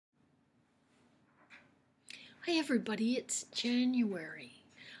Hi everybody, it's January.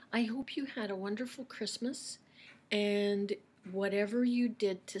 I hope you had a wonderful Christmas and whatever you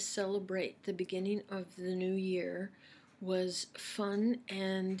did to celebrate the beginning of the new year was fun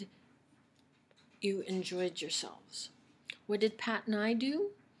and you enjoyed yourselves. What did Pat and I do?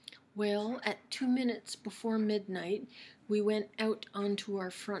 Well, at 2 minutes before midnight, we went out onto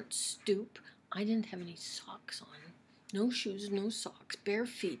our front stoop. I didn't have any socks on. No shoes, no socks, bare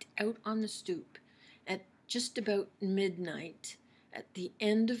feet out on the stoop at just about midnight at the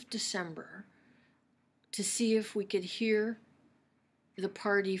end of December to see if we could hear the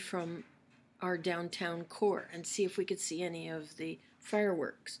party from our downtown core and see if we could see any of the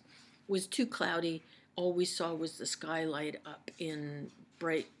fireworks. It was too cloudy. All we saw was the sky light up in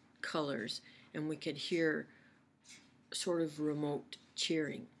bright colors, and we could hear sort of remote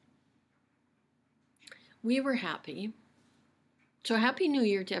cheering. We were happy. So Happy New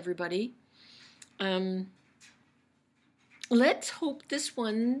Year to everybody. Let's hope this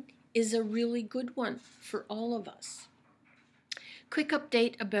one is a really good one for all of us. Quick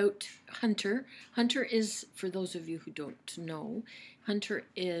update about Hunter. Hunter is, for those of you who don't know, Hunter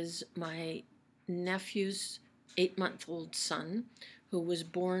is my nephew's 8-month-old son who was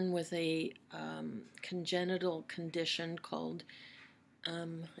born with a congenital condition called,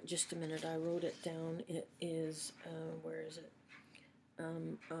 just a minute, I wrote it down. It is, where is it?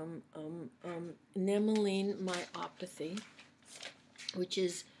 Nemaline myopathy, which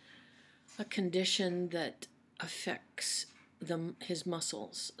is a condition that affects his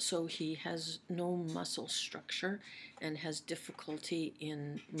muscles. So he has no muscle structure and has difficulty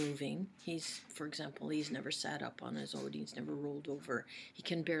in moving. For example, he's never sat up on his own. He's never rolled over. He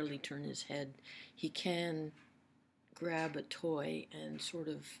can barely turn his head. He can grab a toy and sort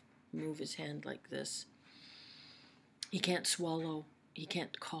of move his hand like this. He can't swallow. He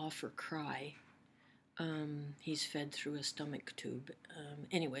can't cough or cry. He's fed through a stomach tube.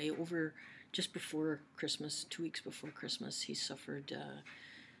 Anyway, just before Christmas, 2 weeks before Christmas, he suffered,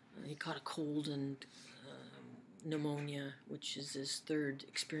 he caught a cold and pneumonia, which is his third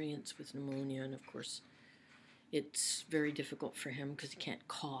experience with pneumonia. And of course, it's very difficult for him because he can't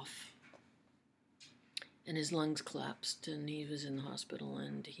cough. And his lungs collapsed and he was in the hospital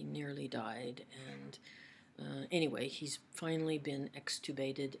and he nearly died. And anyway, he's finally been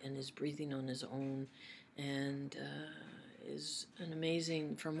extubated and is breathing on his own and is an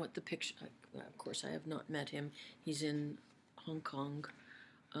amazing, from what the picture, of course I have not met him, he's in Hong Kong,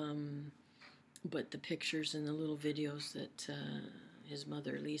 but the pictures and the little videos that his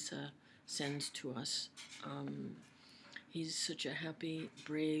mother Lisa sends to us, he's such a happy,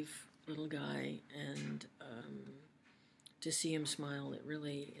 brave little guy, and to see him smile, it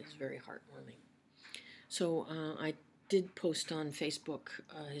really is very heartwarming. So I did post on Facebook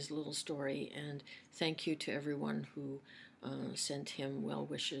his little story, and thank you to everyone who sent him well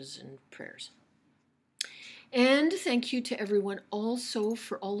wishes and prayers. And thank you to everyone also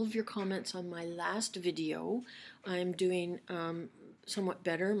for all of your comments on my last video. I'm doing somewhat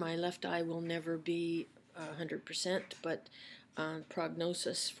better. My left eye will never be 100%, but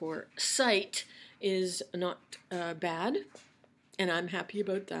prognosis for sight is not bad, and I'm happy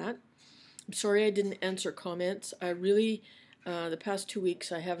about that. I'm sorry I didn't answer comments. I really, the past 2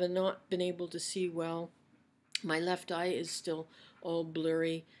 weeks, I have not been able to see well. My left eye is still all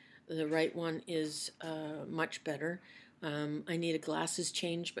blurry. The right one is much better. I need a glasses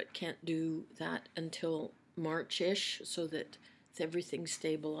change, but can't do that until March-ish so that everything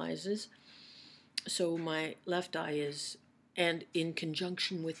stabilizes. So my left eye is, and in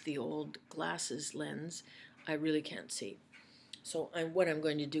conjunction with the old glasses lens, I really can't see. So what I'm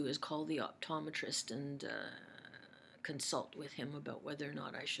going to do is call the optometrist and consult with him about whether or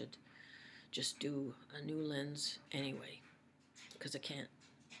not I should just do a new lens anyway, because I can't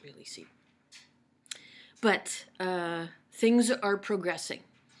really see. But things are progressing.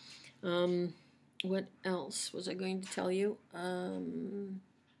 What else was I going to tell you?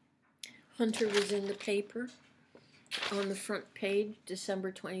 Hunter was in the paper on the front page,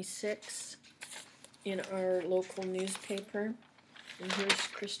 December 26th, in our local newspaper. And here's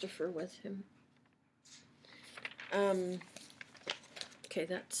Christopher with him. Okay,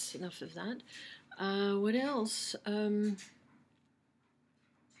 that's enough of that. What else?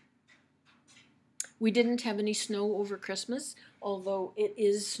 We didn't have any snow over Christmas, although it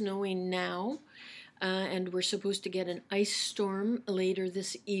is snowing now. And we're supposed to get an ice storm later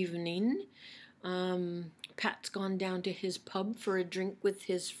this evening. Pat's gone down to his pub for a drink with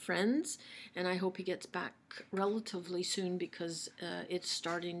his friends, and I hope he gets back relatively soon because it's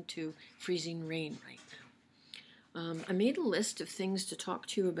starting to freezing rain right I made a list of things to talk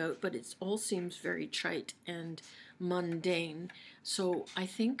to you about, but it all seems very trite and mundane. So I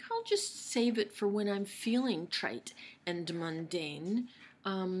think I'll just save it for when I'm feeling trite and mundane.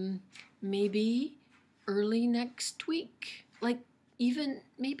 Maybe early next week, like even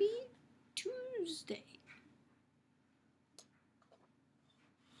maybe Tuesday.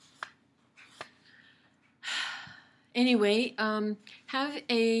 Anyway,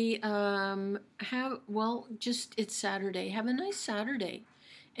 it's Saturday. Have a nice Saturday.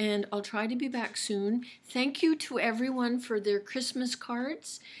 And I'll try to be back soon. Thank you to everyone for their Christmas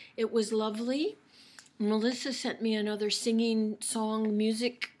cards. It was lovely. Melissa sent me another singing song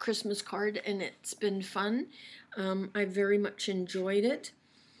music Christmas card, and it's been fun. I very much enjoyed it.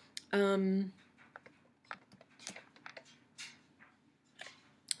 I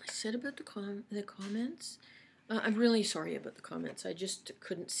said about the comments. I'm really sorry about the comments. I just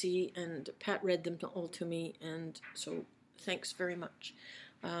couldn't see, and Pat read them all to me, and so thanks very much.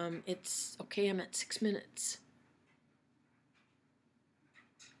 It's okay, I'm at 6 minutes.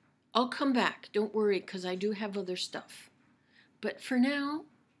 I'll come back, don't worry, because I do have other stuff. But for now,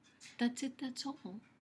 that's it, that's all.